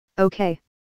Okay.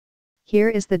 Here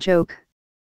is the joke.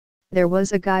 There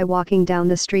was a guy walking down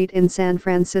the street in San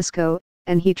Francisco,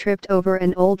 and he tripped over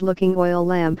an old-looking oil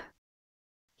lamp.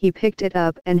 He picked it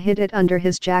up and hid it under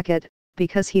his jacket,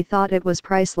 because he thought it was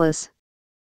priceless.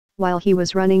 While he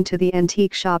was running to the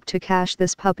antique shop to cash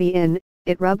this puppy in,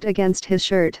 it rubbed against his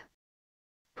shirt.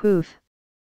 Poof!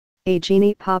 A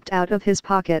genie popped out of his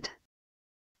pocket.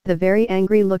 The very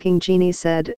angry-looking genie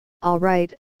said, "All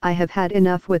right, I have had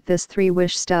enough with this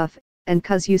three-wish stuff, and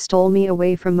 'cause you stole me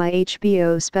away from my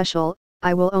HBO special,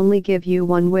 I will only give you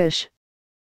one wish."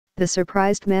 The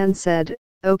surprised man said,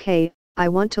 "Okay, I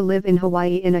want to live in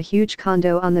Hawaii in a huge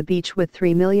condo on the beach with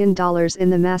 $3 million in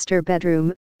the master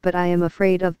bedroom, but I am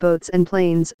afraid of boats and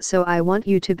planes, so I want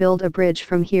you to build a bridge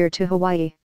from here to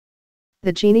Hawaii."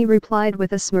 The genie replied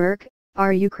with a smirk,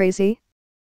 "Are you crazy?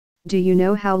 Do you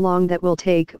know how long that will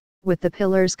take, with the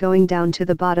pillars going down to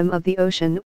the bottom of the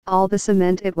ocean, all the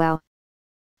cement it will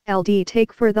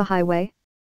take for the highway?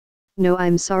 No,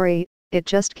 I'm sorry, it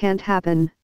just can't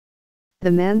happen." The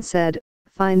man said,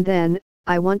 "Fine then,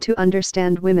 I want to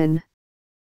understand women."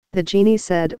 The genie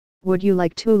said, "Would you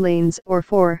like 2 lanes or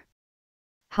 4?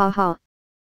 Ha ha.